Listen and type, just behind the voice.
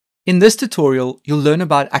In this tutorial, you'll learn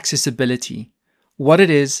about accessibility, what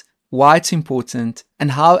it is, why it's important,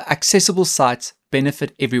 and how accessible sites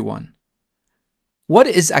benefit everyone. What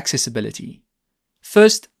is accessibility?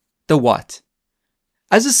 First, the what.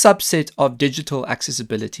 As a subset of digital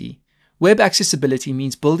accessibility, web accessibility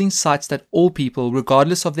means building sites that all people,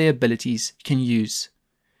 regardless of their abilities, can use.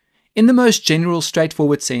 In the most general,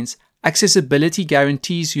 straightforward sense, accessibility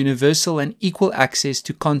guarantees universal and equal access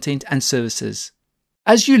to content and services.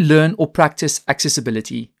 As you learn or practice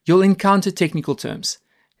accessibility, you'll encounter technical terms.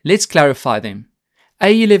 Let's clarify them.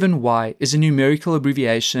 A11Y is a numerical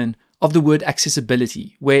abbreviation of the word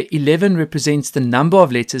accessibility, where 11 represents the number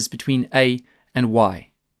of letters between A and Y.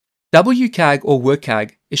 WCAG or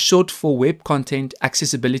WCAG is short for Web Content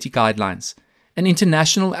Accessibility Guidelines, an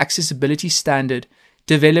international accessibility standard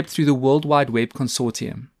developed through the World Wide Web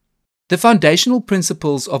Consortium. The foundational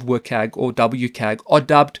principles of WCAG or WCAG are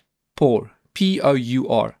dubbed POUR,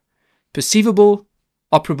 P-O-U-R, perceivable,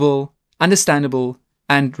 operable, understandable,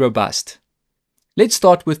 and robust. Let's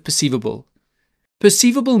start with perceivable.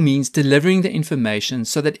 Perceivable means delivering the information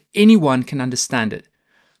so that anyone can understand it.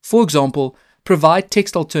 For example, provide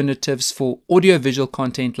text alternatives for audiovisual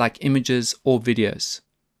content like images or videos.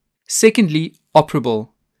 Secondly, operable.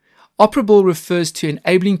 Operable refers to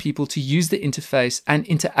enabling people to use the interface and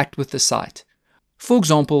interact with the site. For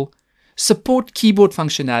example, support keyboard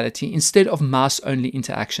functionality instead of mouse-only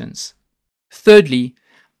interactions. Thirdly,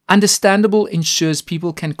 understandable ensures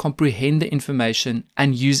people can comprehend the information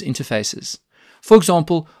and use interfaces. For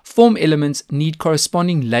example, form elements need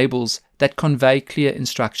corresponding labels that convey clear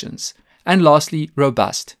instructions. And lastly,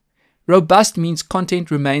 robust. Robust means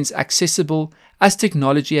content remains accessible as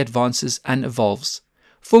technology advances and evolves.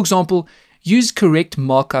 For example, use correct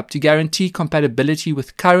markup to guarantee compatibility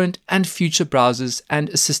with current and future browsers and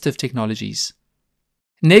assistive technologies.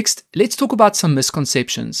 Next, let's talk about some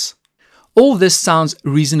misconceptions. All this sounds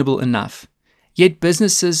reasonable enough, yet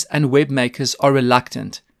businesses and web makers are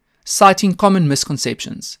reluctant, citing common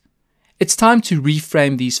misconceptions. It's time to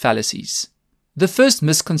reframe these fallacies. The first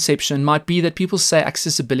misconception might be that people say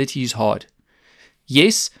accessibility is hard.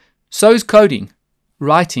 Yes, so is coding,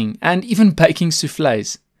 writing, and even baking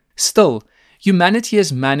soufflés. Still, humanity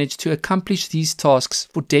has managed to accomplish these tasks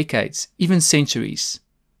for decades, even centuries.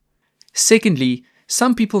 Secondly,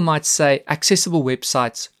 some people might say accessible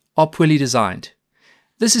websites are poorly designed.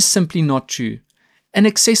 This is simply not true. An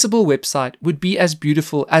accessible website would be as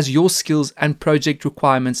beautiful as your skills and project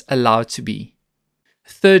requirements allow it to be.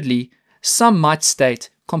 Thirdly, some might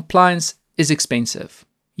state compliance is expensive.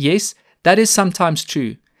 Yes, that is sometimes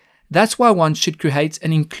true. That's why one should create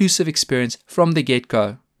an inclusive experience from the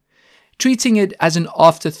get-go. Treating it as an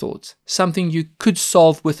afterthought, something you could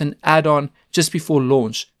solve with an add-on just before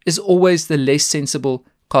launch, is always the less sensible,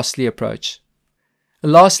 costly approach.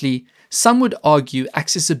 Lastly, some would argue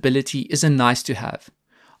accessibility is a nice-to-have.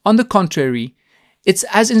 On the contrary, it's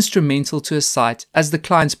as instrumental to a site as the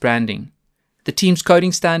client's branding, the team's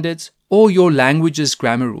coding standards, or your language's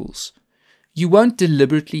grammar rules. You won't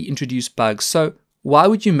deliberately introduce bugs, so why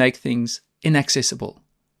would you make things inaccessible?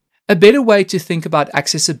 A better way to think about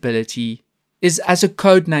accessibility is as a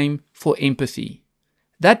code name for empathy.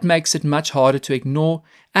 That makes it much harder to ignore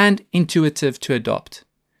and intuitive to adopt.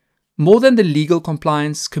 More than the legal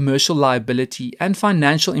compliance, commercial liability, and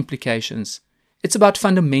financial implications, it's about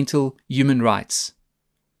fundamental human rights.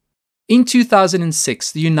 In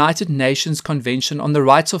 2006, the United Nations Convention on the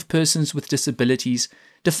Rights of Persons with Disabilities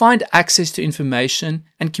defined access to information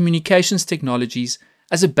and communications technologies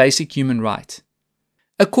as a basic human right.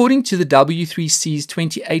 According to the W3C's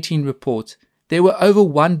 2018 report, there were over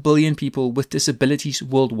 1 billion people with disabilities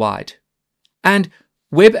worldwide. And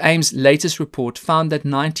WebAIM's latest report found that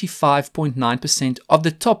 95.9% of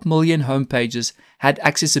the top million homepages had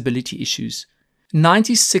accessibility issues.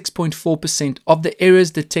 96.4% of the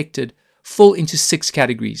errors detected fall into 6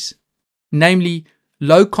 categories, namely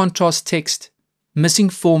low contrast text, missing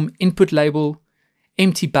form input label,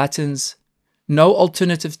 empty buttons, no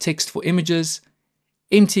alternative text for images,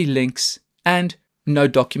 empty links, and no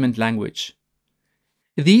document language.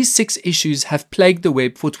 These 6 issues have plagued the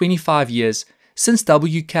web for 25 years since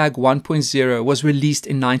WCAG 1.0 was released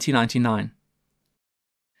in 1999.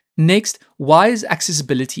 Next, why is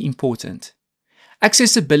accessibility important?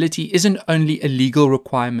 Accessibility isn't only a legal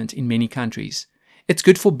requirement in many countries. It's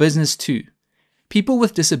good for business too. People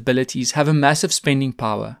with disabilities have a massive spending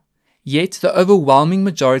power, yet the overwhelming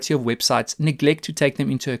majority of websites neglect to take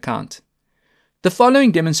them into account. The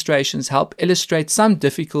following demonstrations help illustrate some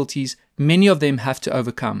difficulties many of them have to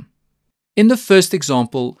overcome. In the first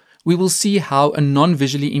example, we will see how a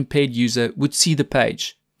non-visually impaired user would see the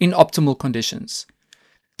page in optimal conditions.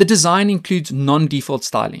 The design includes non-default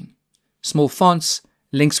styling, small fonts,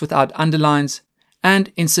 links without underlines,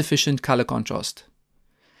 and insufficient color contrast.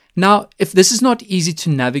 Now, if this is not easy to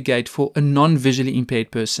navigate for a non-visually impaired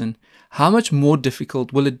person, how much more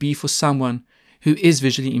difficult will it be for someone who is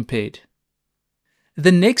visually impaired?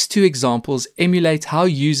 The next two examples emulate how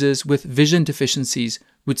users with vision deficiencies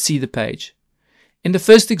would see the page. In the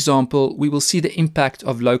first example, we will see the impact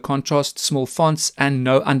of low contrast, small fonts, and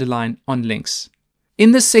no underline on links.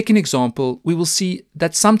 In the second example, we will see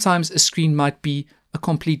that sometimes a screen might be a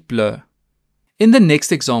complete blur. In the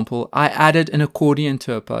next example, I added an accordion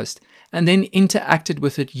to a post and then interacted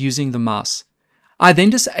with it using the mouse. I then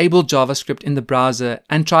disabled JavaScript in the browser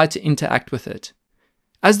and tried to interact with it.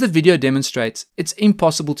 As the video demonstrates, it's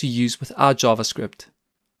impossible to use without JavaScript.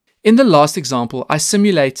 In the last example, I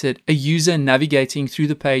simulated a user navigating through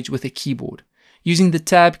the page with a keyboard, using the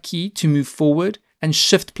Tab key to move forward and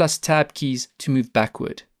Shift plus Tab keys to move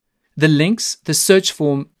backward. The links, the search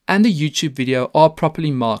form, and the YouTube video are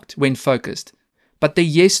properly marked when focused, but the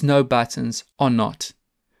yes/no buttons are not.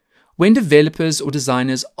 When developers or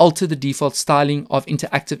designers alter the default styling of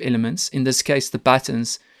interactive elements, in this case the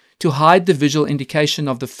buttons, to hide the visual indication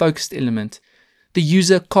of the focused element, the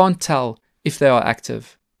user can't tell if they are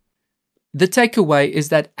active. The takeaway is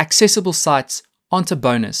that accessible sites aren't a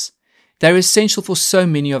bonus. They're essential for so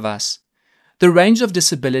many of us. The range of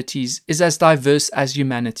disabilities is as diverse as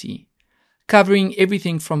humanity, covering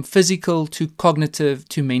everything from physical to cognitive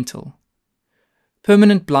to mental.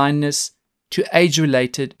 Permanent blindness to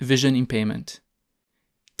age-related vision impairment,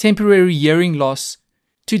 temporary hearing loss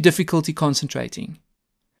to difficulty concentrating,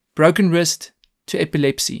 broken wrist to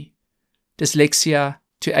epilepsy, dyslexia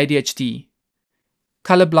to ADHD,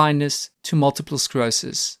 color blindness to multiple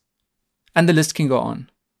sclerosis, and the list can go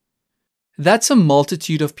on. That's a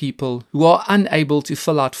multitude of people who are unable to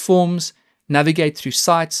fill out forms, navigate through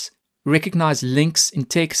sites, recognize links in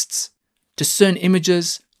texts, discern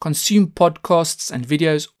images, consume podcasts and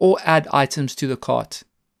videos, or add items to the cart.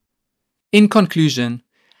 In conclusion,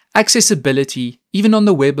 accessibility, even on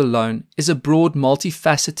the web alone, is a broad,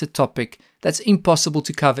 multifaceted topic that's impossible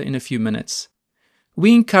to cover in a few minutes.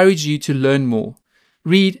 We encourage you to learn more,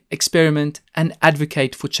 read, experiment, and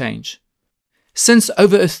advocate for change. Since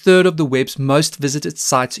over a third of the web's most visited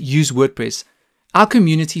sites use WordPress, our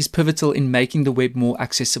community is pivotal in making the web more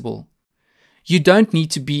accessible. You don't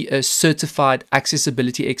need to be a certified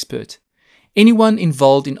accessibility expert. Anyone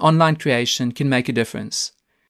involved in online creation can make a difference.